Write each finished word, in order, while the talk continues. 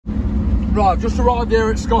Right, I've just arrived here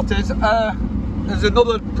at Scotty's. There's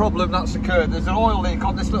another problem that's occurred. There's an oil leak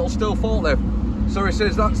on this little steel forklift. So he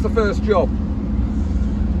says that's the first job.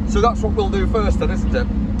 So that's what we'll do first then, isn't it?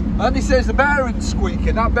 And he says the bearing's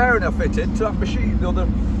squeaking. That bearing I fitted to that machine the other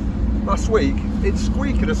last week, it's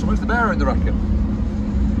squeaking or something. It's the bearing, they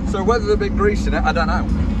reckon. So whether they've been greasing it, I don't know.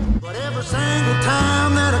 But every single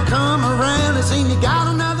time that I come around, it seems you got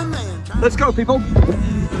another man. Let's go, people.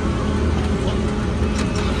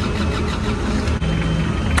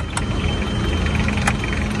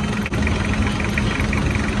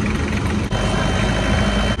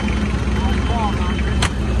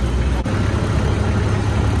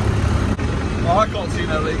 Oh, I can't see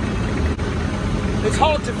no leak. It's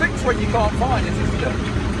hard to fix when you can't find it, isn't it?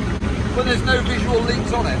 When there's no visual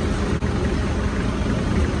leaks on it.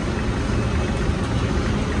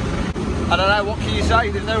 I don't know, what can you say?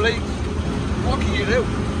 There's no leaks. What can you do?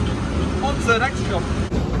 On to the next job.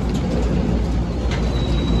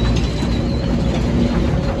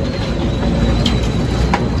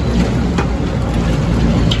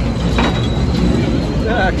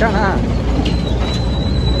 Yeah, can I?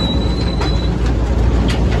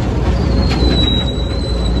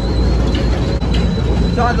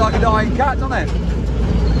 Sounds like a dying cat, doesn't it?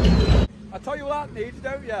 I tell you what that needs,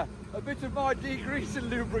 don't you? A bit of my degreasing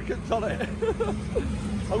lubricant on it.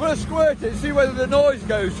 I'm going to squirt it, see whether the noise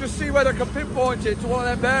goes, just see whether I can pinpoint it to one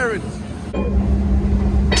of them bearings.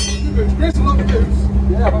 There's a lot of boots.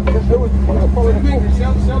 Yeah, I'm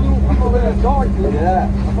following a dart. Yeah,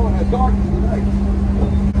 I'm following a dart today.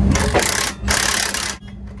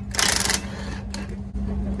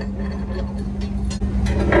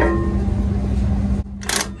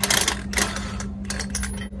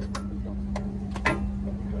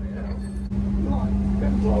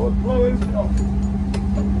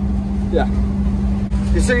 Yeah.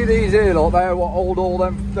 You see these here, look, they're what hold all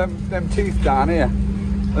them teeth down here.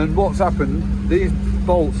 And what's happened, these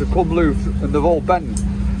bolts have come loose and they've all bent.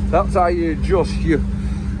 That's how you adjust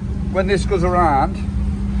when this goes around,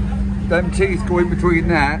 them teeth go in between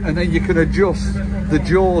there, and then you can adjust the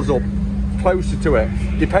jaws up closer to it,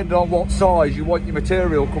 depending on what size you want your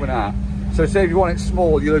material coming out. So say if you want it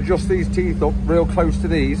small, you'll adjust these teeth up real close to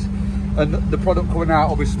these, and the product coming out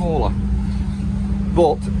will be smaller.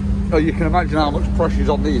 But you can imagine how much pressure's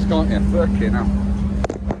on these, can't you? Fucking hell.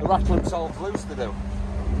 They rattle themselves loose, they do.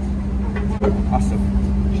 That's them.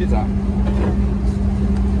 Shit out.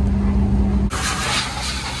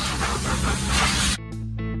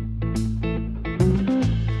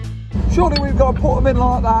 Surely we've got to put them in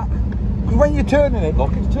like that. Because when you're turning it,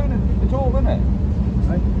 look, it's turning it all, isn't it?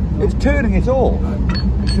 Right. It's turning it all.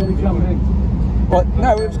 Surely jammed in. But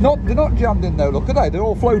no, it's not. They're not jammed in though. Look at they. They're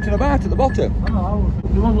all floating about at the bottom. Oh,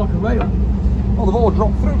 they're on like a rail. Oh, they've all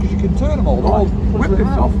dropped through because you can turn them all. They're all whipped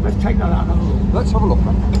off. Let's take that out. Let's have a look,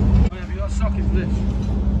 man. Have you got a socket for this?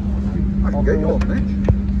 I can get you one, Mitch.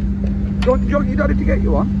 Do you want your daddy to get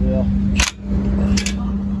you one? Yeah.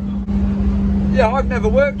 Yeah, I've never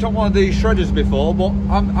worked on one of these shredders before, but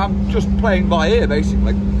I'm just playing by ear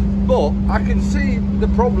basically. But I can see the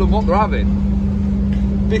problem what they're having.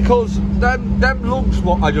 Because them lugs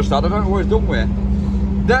what I just had, I don't know what it's done with.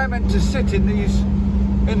 They're meant to sit in these,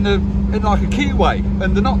 in like a keyway,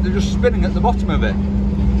 and they're not. They're just spinning at the bottom of it.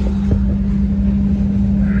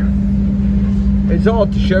 It's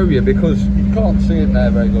hard to show you because you can't see in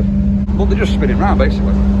there very good. But they're just spinning around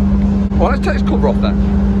basically. Well, let's take this cover off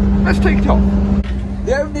then. Let's take it off.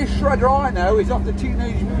 The only shredder I know is off the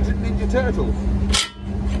Teenage Mutant Ninja Turtles.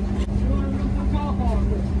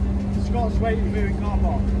 Scott's waiting for you in car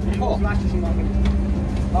park. Oh. Flashes and that.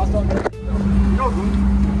 Last time. You're good.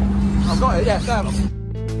 I've got it, yes, there. I've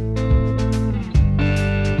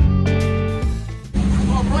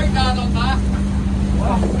got a breakdown on that.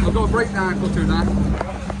 Wow. I've got a breakdown cut to that.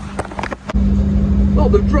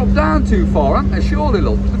 Look, they've dropped down too far, haven't they? Surely,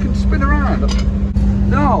 look. They can spin around.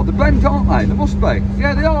 No, they're bent, aren't they? They must be.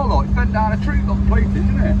 Yeah, they are, like. Bent down a tree, look, plated,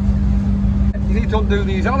 isn't it? You need to undo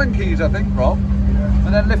these Allen keys, I think, Rob.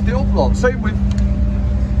 And then lift it up, lot. Same with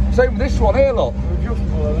this one here, lot.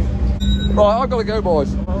 Right, I've got to go,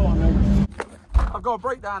 boys. I've got a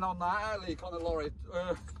breakdown on that air leak on the lorry.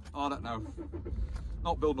 I don't know.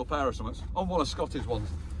 Not building up air or something. On one of Scotty's ones.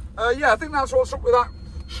 Yeah, I think that's what's up with that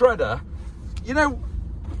shredder. You know,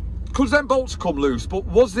 because them bolts come loose, but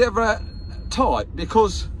was they ever tight?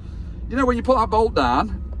 Because, you know, when you put that bolt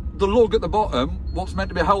down, the lug at the bottom, what's meant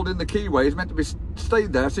to be holding the keyway, is meant to be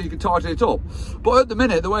stayed there so you can tighten it up. But at the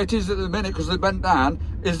minute, the way it is at the minute, because they're bent down,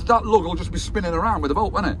 is that lug will just be spinning around with the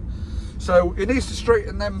bolt, won't it? So it needs to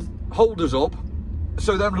straighten them holders up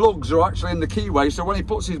so them lugs are actually in the keyway, so when he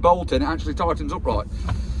puts his bolt in, it actually tightens up right.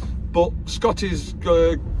 But Scotty's,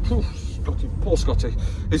 poor Scotty,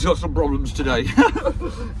 he's got some problems today.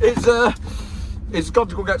 He's got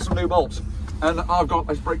to go get some new bolts, and I've got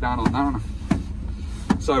this breakdown on now.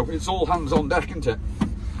 So it's all hands on deck, isn't it?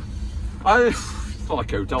 It's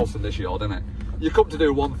like hotels in this yard, isn't it? You come to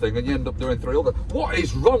do one thing and you end up doing 3 other. What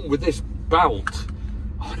is wrong with this belt?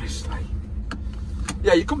 Honestly.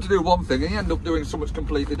 Yeah, you come to do one thing and you end up doing something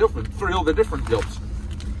completely different. 3 other different jobs.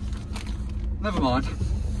 Never mind.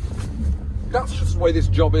 That's just the way this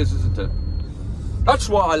job is, isn't it? That's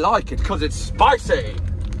why I like it, because it's spicy.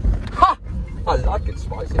 Ha! I like it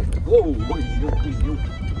spicy. Whoa, whoa.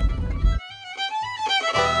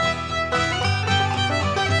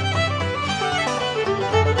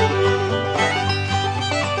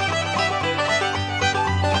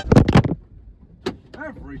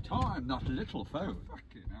 Every time that little phone.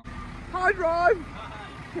 Fucking hell. Hi, Drive.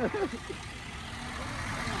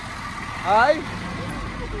 Hey?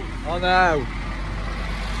 I know.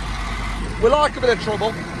 We like a bit of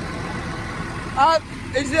trouble.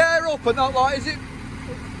 Is the air up and not like, is it?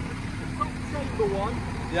 Chamber 1.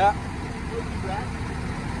 Yeah.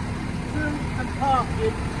 2 and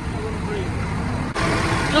parking. I want to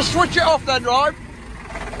breathe. Just switch it off then, Drive.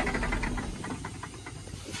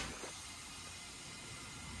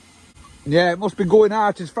 Yeah, it must be going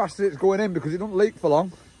out as fast as it's going in because it doesn't leak for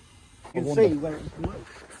long. You can see where it's blue.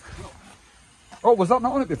 Oh, was that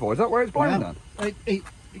not on it before? Is that where it's blowing then? It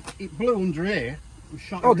blew under here.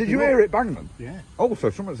 Shot Oh, did you hear it bang then? Yeah. Oh, so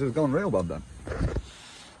something has gone real bad then.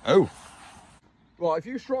 Oh. Right, if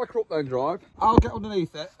you strike her up then, Drive, I'll get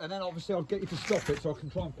underneath it and then obviously I'll get you to stop it so I can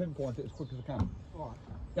try and pinpoint it as quick as I can. All right.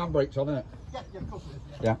 The handbrake's on, isn't it? Yeah, of course it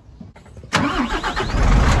is. Yeah.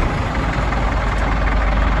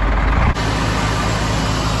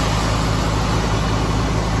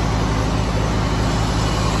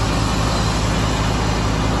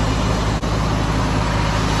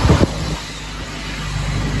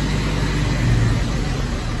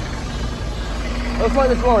 Let's let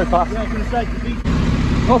this lorry pass. Yeah, I was going to say, because he's...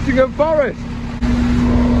 Nottingham Forest.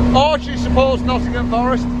 Archie supports Nottingham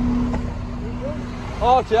Forest.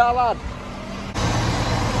 Archie, our lad.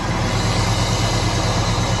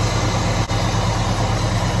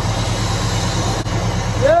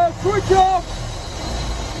 Yeah, switch off.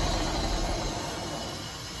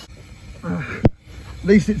 At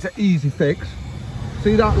least it's an easy fix.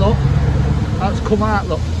 See that, look? That's come out,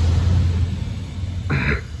 look.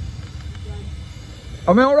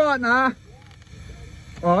 Am I all right now?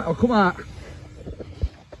 All right, I'll come out.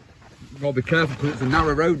 Gotta be careful because it's a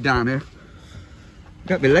narrow road down here.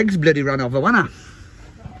 Get my legs bloody ran over, won't I?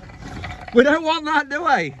 We don't want that, do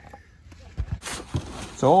we?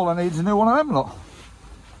 So all I need is a new one of them, look.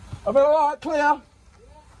 Am I all right, clear?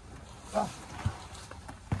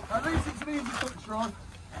 At least it's an easy touch, right?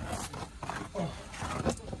 Oh.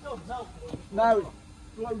 No, it's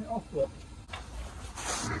blown it off, look.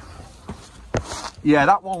 Yeah,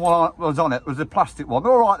 that one was on it was a plastic one.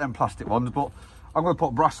 They're all right, them plastic ones, but I'm going to put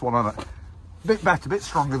a brass one on it. A bit better, a bit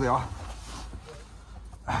stronger they are.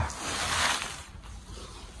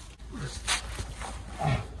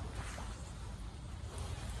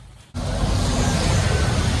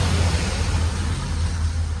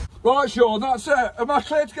 Right, Sean, that's it. Am I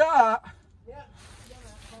clear to get out? Yeah.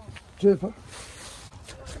 Cheers, pal.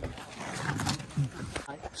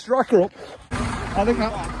 Strike her up. I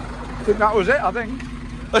think that was it, I think.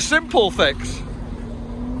 A simple fix.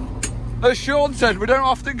 As Sean said, we don't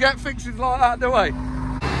often get fixes like that, do we?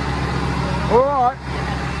 Alright.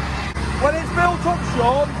 When it's built up,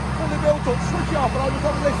 Sean, fully built up, switch it off and I'll just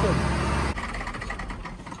have a listen.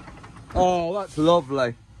 Oh, that's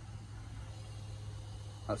lovely.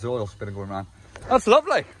 That's the oil spinner going round. That's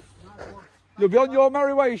lovely. You'll be on your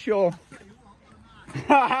merry way, Sean.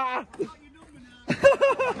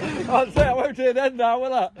 I'll say I won't hear then now,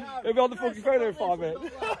 will I? It'll be on the fucking phone in 5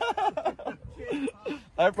 minutes.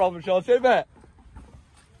 No problem, Sean. See you in a bit.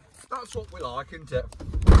 That's what we like, isn't it?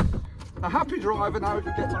 A happy driver now he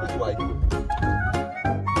can get on his way.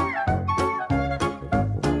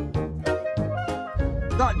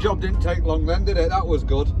 That job didn't take long then, did it? That was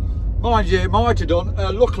good. Mind you, it might have done.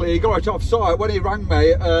 Luckily, he got it off site when he rang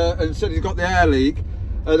me and said he's got the air leak.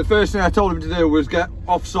 The first thing I told him to do was get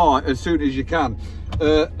off site as soon as you can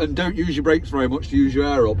and don't use your brakes very much to use your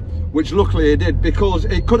air up, which luckily he did, because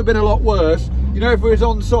it could have been a lot worse. You know, if it was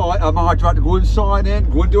on site, I might have had to go and sign in,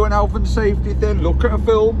 go and do an health and safety thing, look at a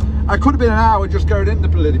film. I could have been an hour just going in the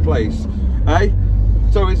bloody place, eh?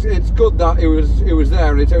 So it's good that it was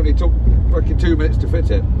there and it only took fucking 2 minutes to fit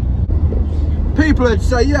it. People would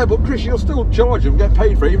say, yeah, but Chris, you'll still charge them, get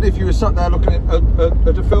paid for it, even if you were sat there looking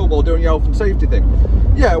at a film or doing your health and safety thing.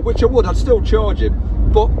 Yeah, which I would, I'd still charge him.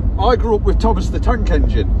 But I grew up with Thomas the Tank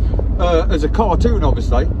Engine as a cartoon,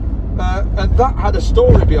 obviously, and that had a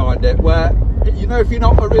story behind it where, you know, if you're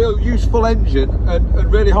not a real useful engine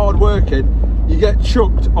and really hard working, you get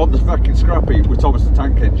chucked on the fucking scrap heap with Thomas the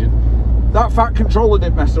Tank Engine. That fat controller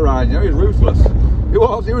didn't mess around, you know, he was ruthless. He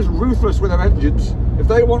was ruthless with them engines. If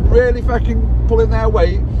they weren't really fucking pulling their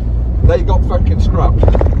weight, they got fucking scrapped.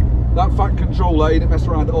 That fat controller, he didn't mess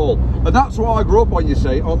around at all. And that's what I grew up on, you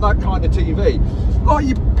see, on that kind of TV. Like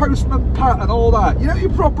your Postman Pat and all that. You know,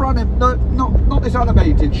 your proper not this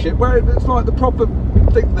animated shit, where it's like the proper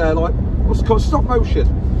thing there, like, what's it called, stop motion.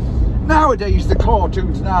 Nowadays, the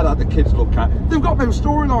cartoons now that the kids look at, they've got no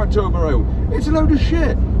storyline to them or it's a load of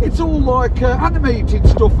shit. It's all like animated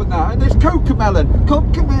stuff and that, and there's Cocomelon.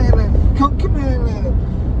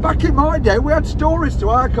 Back in my day, we had stories to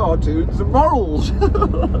our cartoons and morals.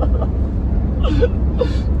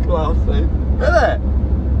 Classy, isn't it?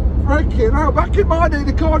 Freaking hell, back in my day,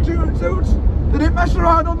 the cartoons, they didn't mess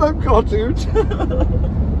around on them cartoons.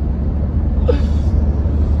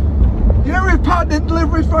 You know, if Pat didn't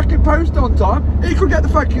deliver his fucking post on time, he could get the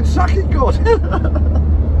fucking sack he got.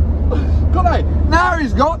 Couldn't he? Now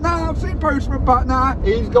I've seen Postman Pat now,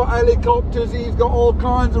 he's got helicopters, he's got all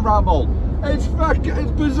kinds of rammel. It's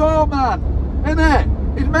bizarre, man, isn't it?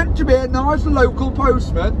 He's meant to be a nice local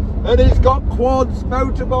postman, and he's got quads,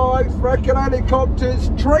 motorbikes, freaking helicopters,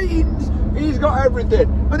 trains, he's got everything.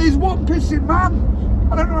 And he's one pissing man.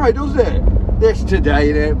 I don't know how he does it. This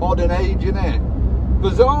today, innit? Modern age, innit?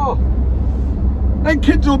 Bizarre. Then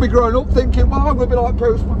kids will be growing up thinking, well, I'm going to be like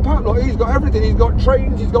Postman Pat. Look, he's got everything. He's got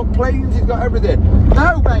trains, he's got planes, he's got everything.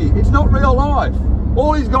 No, mate, it's not real life.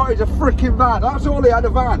 All he's got is a freaking van. That's all he had, a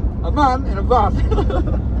van. A man in a van.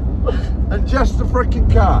 And just a freaking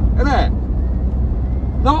car, innit?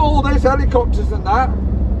 Not all these helicopters and that.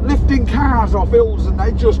 Lifting cars off hills and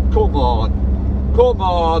they just, come on. Come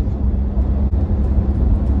on.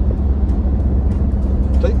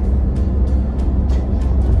 See?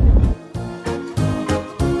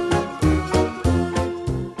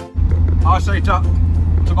 I say to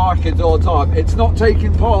my kids all the time, it's not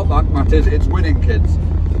taking part that matters, it's winning, kids.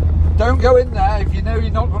 Don't go in there if you know you're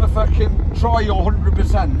not going to fucking try your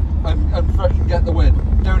 100% and fucking get the win.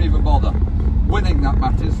 Don't even bother. Winning that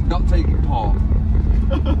matters, not taking part.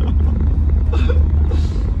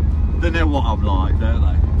 They know what I'm like, don't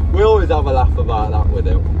they? We always have a laugh about that with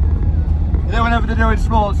them. You know, whenever they're doing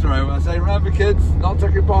sports room, I say, remember kids, not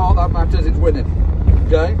taking part that matters, it's winning.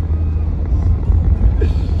 Okay?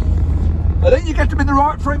 I think you get them in the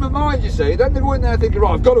right frame of mind, you see. Then they go in there thinking,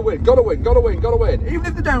 right, I've got to win, got to win, got to win, got to win. Even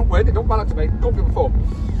if they don't win, it don't matter to me, can't give a fuck.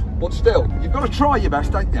 But still, you've got to try your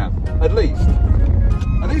best, ain't you? At least.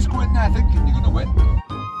 At least go in there thinking you're going to win.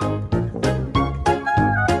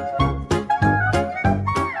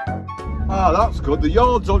 Ah, that's good. The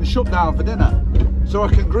yard's on shutdown for dinner. So I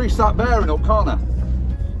can grease that bearing up, can't I?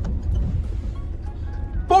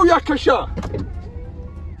 Booyakasha!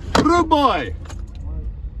 Good boy!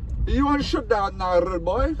 Are you on shutdown now, red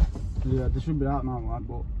boy? Yeah, they should be out now, like,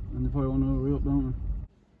 but then they probably want to hurry up, don't they?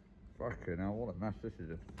 Fucking hell, what a mess this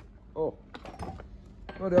is. Oh.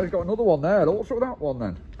 Oh, there's got another one there. What's up with that one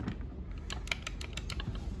then?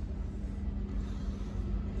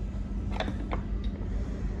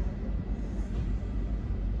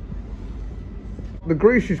 The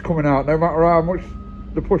grease is coming out no matter how much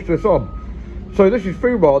they push this on. So this is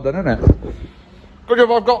food then, isn't it? Good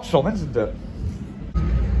job I've got some, isn't it?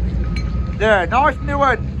 Yeah, nice new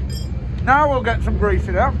one. Now we'll get some grease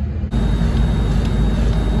in there.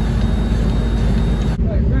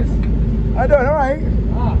 I don't know, eh?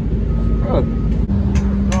 Ah. Good.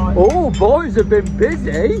 Right. Oh, boys have been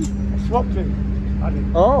busy. Swapped him.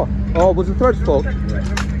 Oh, was the thread full?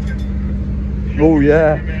 Oh,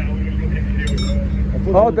 yeah.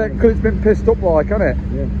 Oh, I bet because it's been pissed up like, hasn't it?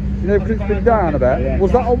 Yeah. You know, because it's been down a bit. Yeah.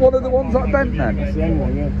 Was that on one of the ones that bent then? That's the only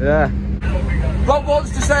one, yeah. Yeah. Rob wants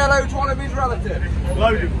to say hello to one of his relatives.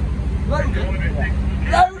 Loaded. Logan?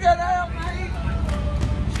 Logan, help me!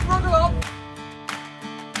 Struggle on!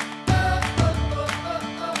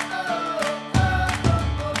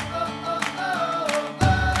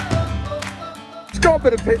 Scott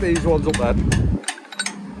better pick these ones up then.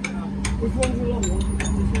 Which one's the long one?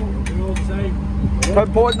 Which one? They're all the same.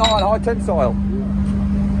 10.9 high tensile.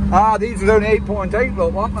 Ah, these are only 8.8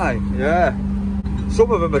 look, aren't they? Yeah.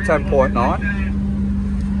 Some of them are 10.9.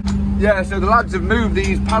 Yeah, so the lads have moved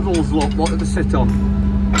these paddles, look, what they sit on.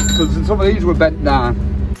 Because some of these were bent down.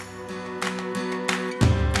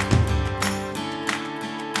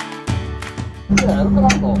 Yeah, look at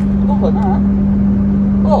that lot. Look at that.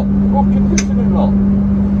 Oh, what conditioning lot.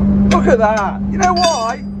 Look at that. You know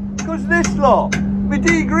why? Because this lot, my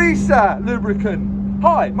degreaser lubricant.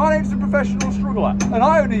 Hi, my name's the Professional Struggler, and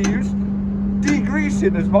I only use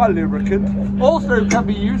degreasing as my lubricant. Also can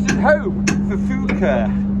be used at home for food care.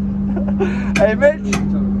 Hey Mitch,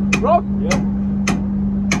 Rob? Yeah.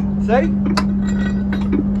 See?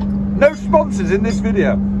 No sponsors in this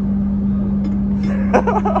video.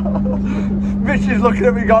 Mitch is looking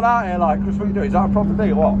at me gone out here like, Chris, what are you doing? Is that a proper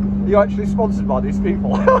thing or what? Are you actually sponsored by these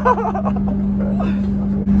people?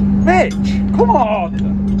 Mitch, come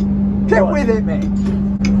on! Get with it, Mitch!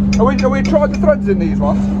 Are we tried the threads in these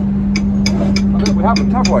ones? I think we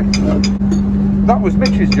haven't, have we? That was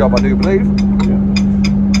Mitch's job, I do believe. Yeah.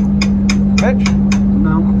 Mitch?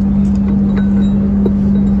 No.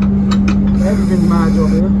 Everything's my job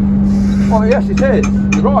here. Oh yes it is.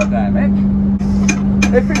 You're right there, Mitch.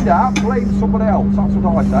 If in doubt, blame somebody else, that's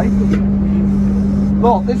what I say.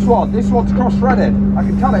 Look, this one's cross-threaded. I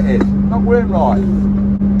can tell it is. Not wearing right.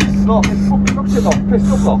 Look, it's fucking, look at it, look.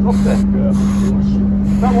 Pissed up, look at it. Yeah.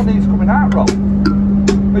 That one needs coming out, Rob.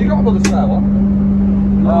 Oh, you got another spare one?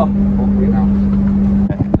 No. Oh, fuck you now.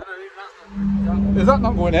 Is that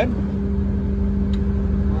not going in?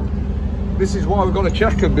 This is why we've got to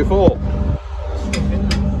check them before.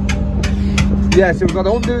 Yeah, so we've got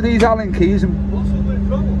to undo these Allen keys and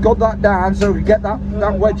got that down so we can get that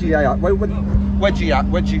wedgie out. Wedgie out.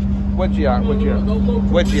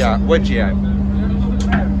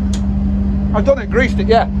 I've done it, greased it,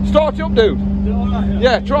 yeah. Start it up, dude.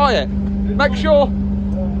 Yeah, try it. Make sure.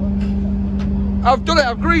 I've done it,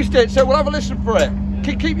 I've greased it, so we'll have a listen for it.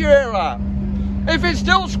 Keep your ear out. If it's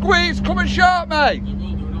still squeezed, come and shout, mate.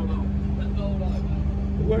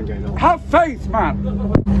 Have faith, man.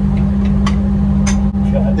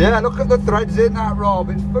 Yeah, look at the threads in that, Rob.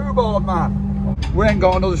 It's footboard, man. We ain't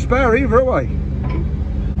got another spare either, have we?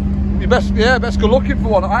 You best go looking for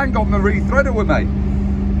one. I ain't got my re-threader with me.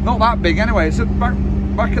 Not that big anyway. It's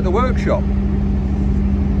back at the workshop.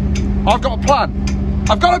 I've got a plan.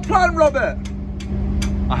 I've got a plan, Robert.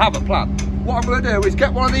 I have a plan. What I'm going to do is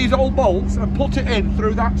get one of these old bolts and put it in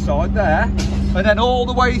through that side there, and then all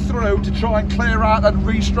the way through to try and clear out and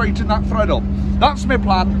re-straighten that thread up. That's my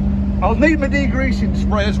plan. I'll need my degreasing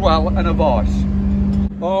spray as well and a vice.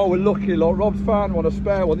 Oh, we're lucky, look. Rob's found one, a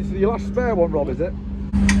spare one. This is your last spare one, Rob, is it?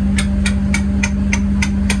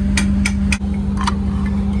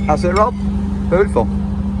 That's it, Rob. Beautiful.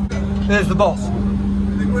 Here's the boss. Is it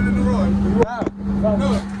going in the right? No.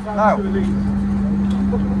 No.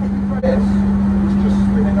 Look at the thread is. It's just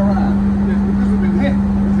spinning around. Yeah,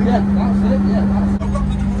 that's it. Yeah, that's it. I've got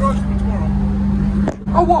the new garage for tomorrow.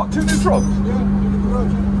 Oh, what? 2 new trucks? Yeah, the new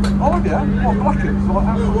garage. Oh, yeah. What, blackens? Like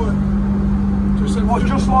that? Yeah, what? What,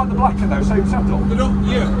 just like the blacken though, same setup? They're not,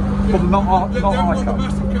 yeah. But they're not high They've got the cap.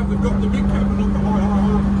 massive cap, they've got the big cap, but not the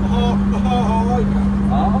high cap.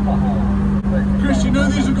 Ah. Chris, you know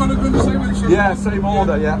these are going to go the same way? Yeah, same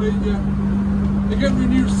order, yeah. They get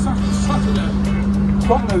renewed Saturday.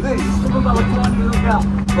 What are these?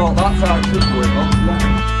 Well, that's how it should go in, huh?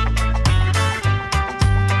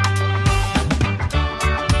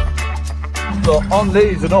 Look, on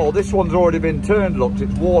these and all, this one's already been turned, look,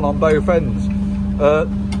 it's worn on both ends.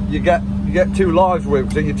 You get 2 lives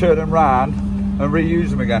with, so you turn them round and reuse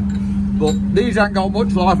them again. But these ain't got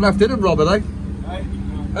much life left in them, Rob, are they?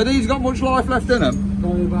 Have these got much life left in them?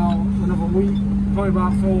 Probably about another week, probably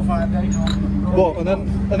about 4 or 5 days on. What, and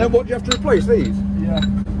then what do you have to replace these? Yeah.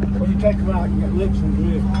 When you take them out, you get lips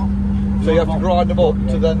underneath. So you have to grind them up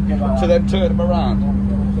to then turn them around.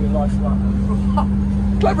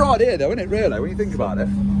 Clever idea though, isn't it, really, when you think about it?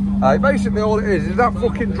 Basically all it is that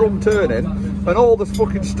fucking drum turning and all this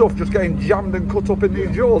fucking stuff just getting jammed and cut up in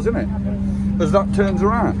these jaws, isn't it? As that turns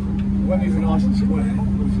around. When it's nice and square.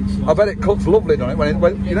 I bet it cuts lovely, doesn't it?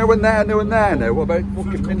 When you know when they're new and they're new, what about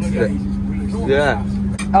fucking minces it? Yeah.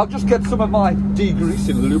 I'll just get some of my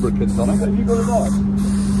degreasing lubricants on it. Have you got a bike?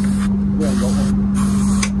 Yeah, got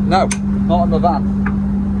one. No, not in the van.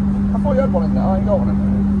 I thought you had one in there, I ain't got one in there.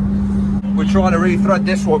 We're trying to re-thread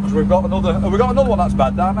this one because we've got another. Have we got another one that's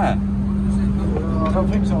bad down there? I don't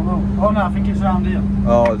think so, no. Oh no, I think it's around here.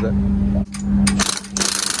 Oh, is it?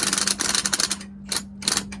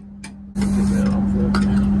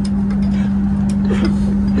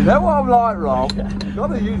 You know what I'm like, Rob? You've got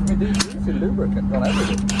to use my degreasing lubricant on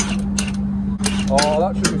everything. Oh,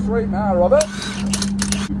 that should be sweet now, Robert.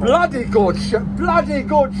 Bloody good show! Bloody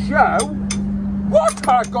good show! What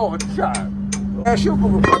a good show! Yeah, she'll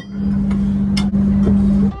go.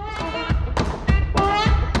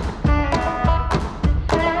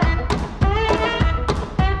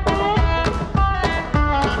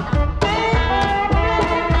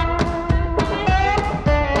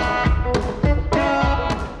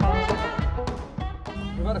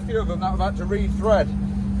 few of them that I've had to re-thread,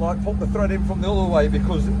 like put the thread in from the other way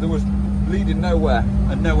because there was bleeding nowhere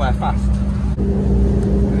and nowhere fast.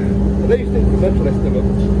 These things are littlest of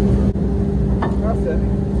them. That's it.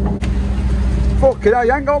 Fucking hell,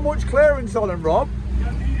 you ain't got much clearance on them, Rob.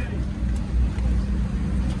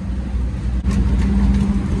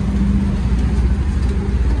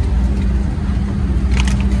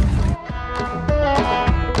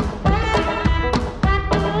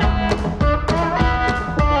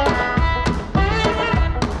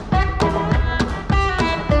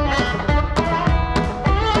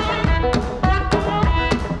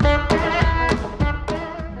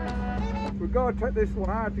 Take this one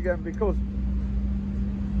out again because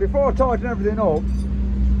before I tighten everything up,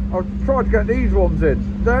 I've tried to get these ones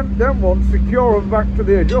in. Them ones secure them back to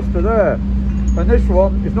the adjuster there, and this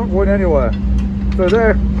one is not going anywhere. So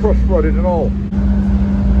they're cross-threaded and all.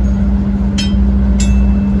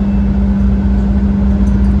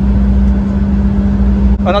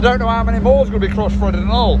 And I don't know how many more is going to be cross-threaded and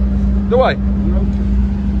all, do I?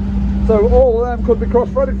 So all of them could be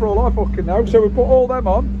cross-threaded for all I fucking know. So we put all them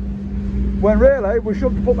on, when really we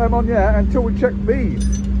shouldn't put them on yet until we check these.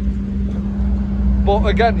 But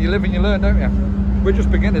again, you live and you learn, don't you? We're just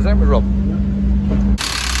beginners, ain't we, Rob?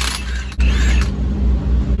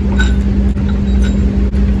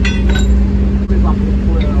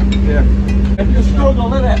 Yeah. And you struggle,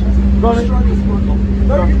 innit? Running. Struggle.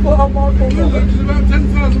 No, you put on my phone. Well, it's about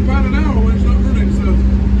 £10,000 an hour when it's not running, so.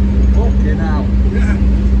 Fucking hell. Yeah.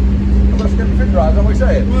 Let's get the finger out, is that what you're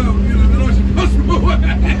saying? Well, you know, the nicest possible way.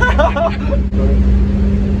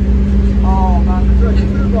 Oh man, the threads are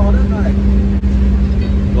too hard, aren't they?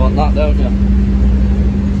 You want that, don't you?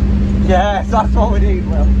 Yes, that's what we need,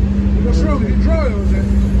 Will. What's wrong? Is it dry or is it?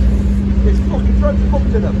 It's fucking threads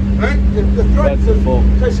fucked in them. Eh? The threads are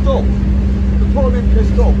pissed up. The pulling in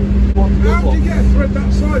pissed up. How did you get a thread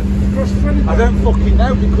that side cross-threaded? I don't fucking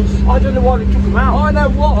know because I don't know why they took them out. I know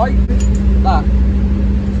why.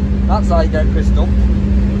 That's how you get pissed up.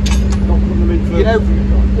 Not put them in first. You know,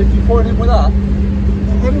 if you put it in with that. I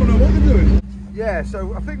don't know what they're doing. Yeah,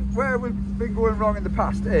 so I think where we've been going wrong in the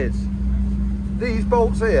past is these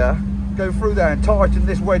bolts here go through there and tighten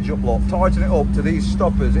this wedge up, look, tighten it up to these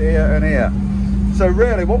stoppers here and here. So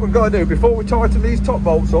really what we've got to do before we tighten these top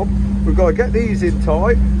bolts up, we've got to get these in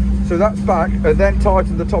tight, so that's back, and then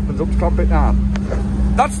tighten the top ones up to clamp it down.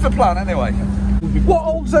 That's the plan anyway. What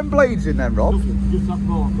holds them blades in then, Rob? Just that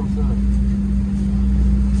bar across there.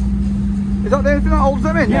 Is that the only thing that holds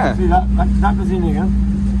them in? Yeah. See that goes in here,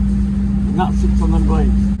 and that sits on them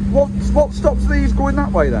blades. What stops these going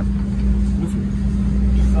that way then? Nothing.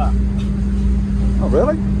 Just that. Oh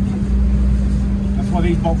really? That's why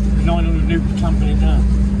these bolts are 900 newtons clamping it down.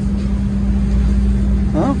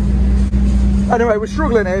 Huh? Anyway, we're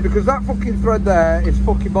struggling here because that fucking thread there is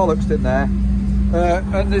fucking bollocks in there.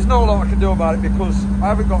 And there's no lot I can do about it because I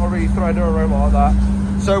haven't got a re-threader or anything like that.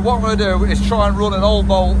 So what I'm going to do is try and run an old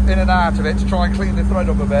bolt in and out of it to try and clean the thread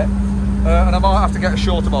up a bit. And I might have to get a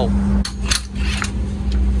shorter bolt.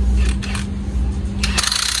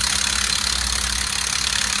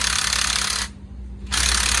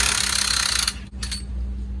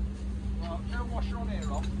 Right, no washer on here,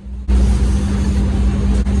 Rob.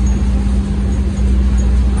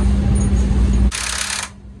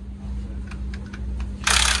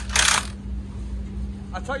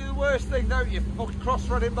 I tell you the worst thing, don't you, for fucking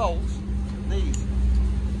cross-threading bolts? These.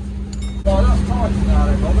 Right, that's tight now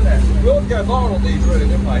then, Rob, isn't it? We ought to go bar on these really,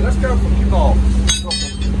 didn't we? Let's go fucking bar.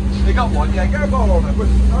 You got one? Yeah, go bar on it.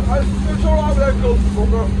 It's alright with them guns, but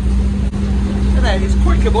isn't it? It's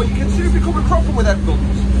quicker, but you can soon become a cropper with them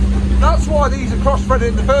guns. That's why these are cross-threaded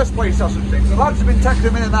in the first place, that's the thing. The lads have been taking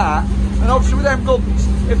them in and out, and obviously with them guns,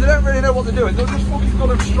 if they don't really know what they're doing, they'll just fucking gun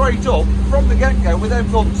them straight up from the get-go with them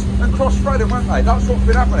guns and cross-thread them, won't they? That's what's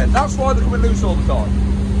been happening. That's why they're coming loose all the time.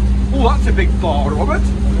 Oh, that's a big bar, Robert.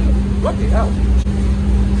 Bloody hell.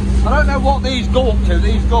 I don't know what these go up to,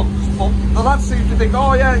 these guns, but the lads seem to think,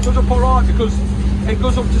 oh yeah, it goes up alright because it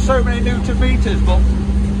goes up to so many newton meters, but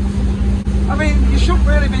I mean, you shouldn't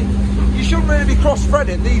really be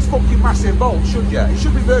cross-threading these fucking massive bolts, should you? It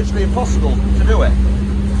should be virtually impossible to do it.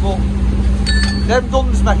 But them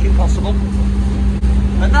guns make it possible.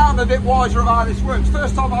 And now I'm a bit wiser of how this works.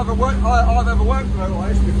 First time I've ever worked with something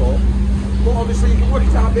like this before. But obviously you can work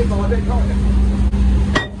it out bit by bit, can't you?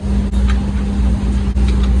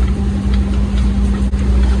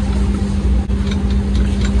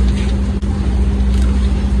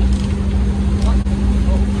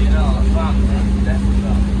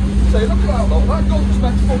 So look at that lot, that gun's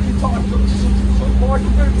meant to fucking tighten up to such and such. Why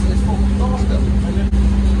can do this fucking faster?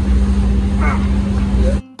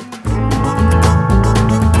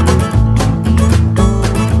 Yeah.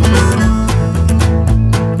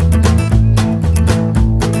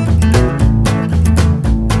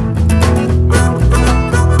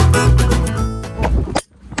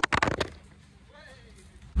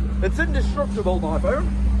 It's indestructible, my phone.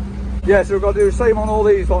 Yeah, so we've got to do the same on all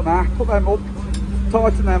these like now. Put them up,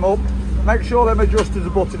 tighten them up, make sure them adjusters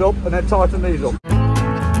are butted up, and then tighten these up. Yeah,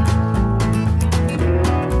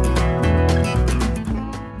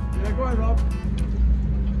 go ahead, Rob.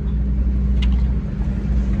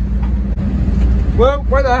 Well,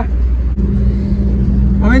 wait there.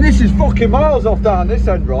 I mean, this is fucking miles off down this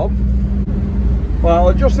end, Rob. Well,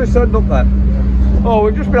 adjust this end up then. Oh,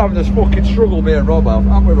 we've just been having this fucking struggle, me and Rob,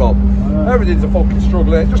 haven't we, Rob? Everything's a fucking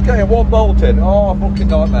struggle here. Just getting one bolt in. Oh, fucking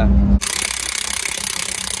nightmare.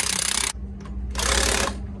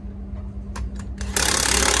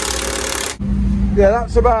 Yeah,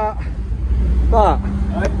 that's about that.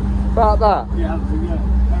 Right? About that. Yeah,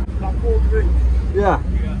 about 4 Yeah.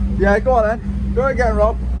 Yeah, go on then. Do it again,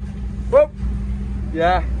 Rob. Whoop.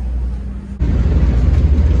 Yeah.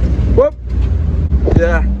 Whoop.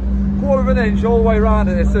 Yeah. 1/4 of an inch all the way around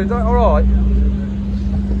it. So is that all right?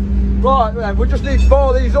 Right then, we just need to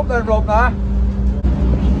bar these up then, Rob. Now,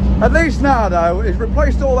 at least now though, he's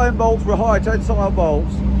replaced all them bolts with high tensile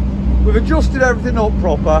bolts. We've adjusted everything up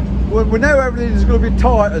proper. We know everything's going to be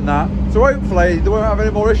tight and that, so hopefully they won't have any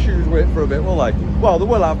more issues with it for a bit, will they? Well, they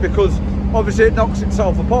will have, because obviously it knocks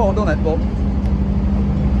itself apart, doesn't it? But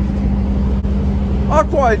I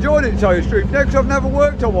quite enjoyed it, to tell you the truth, because I've never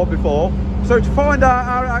worked on one before. So to find out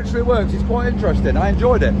how it actually works is quite interesting. I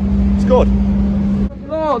enjoyed it. It's good.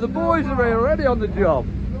 Oh, the boys are here already on the job.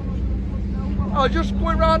 I just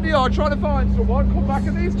went round the yard trying to find someone. Come back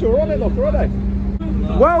and these two are on it, look, are they?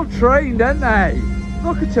 Well trained, aren't they?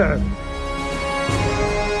 Look at them.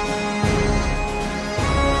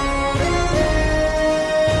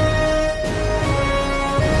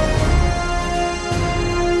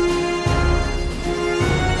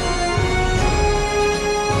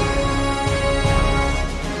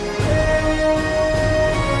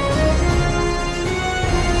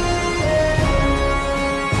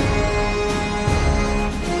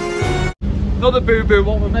 Another boo-boo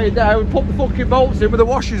what we made there, we put the fucking bolts in with the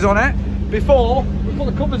washers on it before we put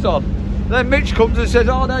the covers on. Then Mitch comes and says,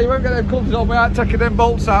 oh no, you won't get them covers on without taking them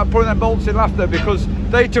bolts out, putting them bolts in after, because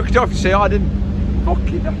they took it off, you see, I didn't.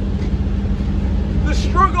 Fucking the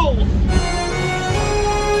struggle!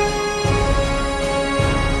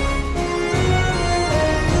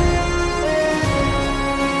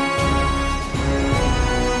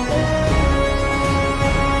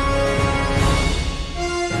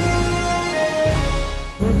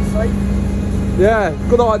 Yeah,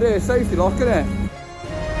 good idea, safety lock, isn't it?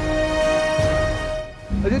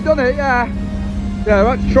 Has it done it? Yeah. Yeah,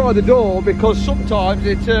 I had to try the door because sometimes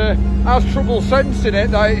it has trouble sensing it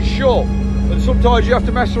that it's shut. And sometimes you have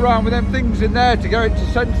to mess around with them things in there to get it to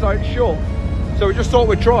sense that it's shut. So we just thought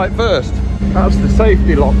we'd try it first. That's the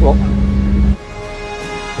safety lock.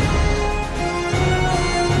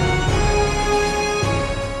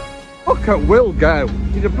 Look at Will go.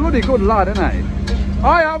 He's a bloody good lad, isn't he?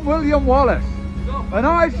 I am William Wallace, and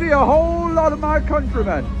I see a whole lot of my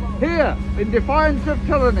countrymen here in defiance of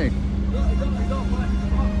tyranny.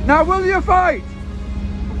 Now will you fight?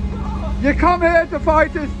 You come here to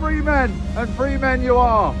fight as free men, and free men you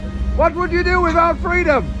are. What would you do without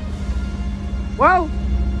freedom? Well,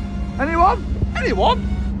 anyone? Anyone?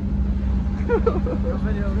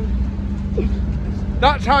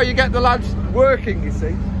 That's how you get the lads working, you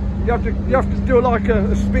see. You have to do like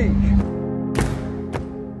a speech.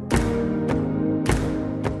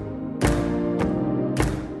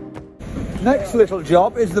 Next little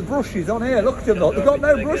job is the brushes on here. Look at them, look. They've got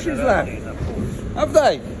no brushes left. Have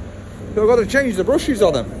they? So I've got to change the brushes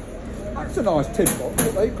on them. That's a nice tin box.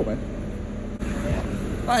 Look, they come in.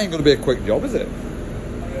 That ain't going to be a quick job, is it?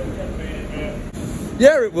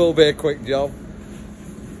 Yeah, it will be a quick job.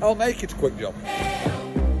 I'll make it a quick job.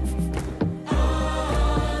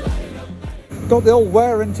 Got the old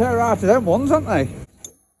wear and tear out of them ones, haven't they?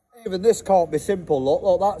 Even this can't be simple,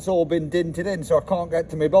 look, that's all been dinted in, so I can't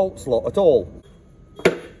get to my bolts, look, at all.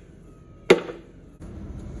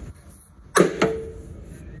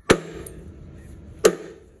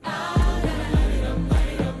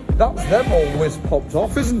 That's them all whiz popped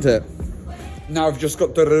off, isn't it? Now I've just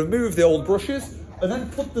got to remove the old brushes and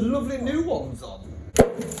then put the lovely new ones on.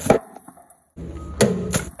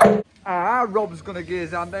 Ah, Rob's gonna give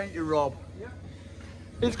his hand, ain't you, Rob? Yeah.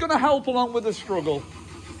 It's gonna help along with the struggle.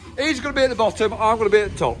 He's going to be at the bottom, I'm going to be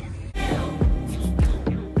at the top.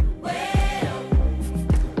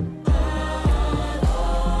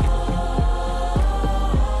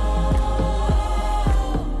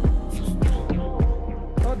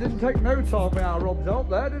 That didn't take no time without Rob's help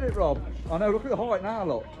there, did it, Rob? I know, look at the height now,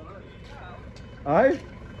 look. Eh?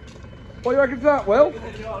 What do you reckon to that, Will?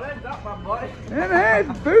 Isn't it?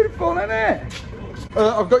 It's beautiful, isn't it?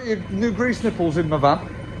 I've got your new grease nipples in my van.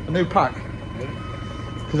 A new pack.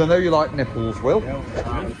 Because I know you like nipples, Will.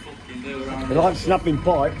 I like snapping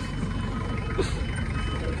pipes.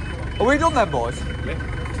 Are we done then, boys?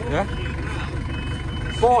 Yeah?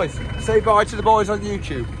 Boys, say bye to the boys on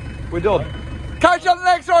YouTube. We're done. Catch you on the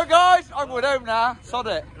next one, guys. I'm going home now. Sod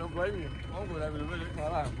it. I don't blame you. I'm going over the minute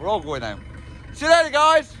like that. We're all going home. See you later,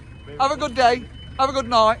 guys. Have a good day. Have a good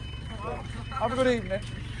night. Have a good evening.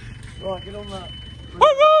 Right, get on that. Whoop,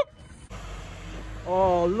 whoop.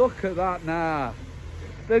 Oh, look at that now.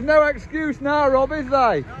 There's no excuse now, Rob, is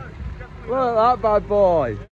there? Look at that bad boy.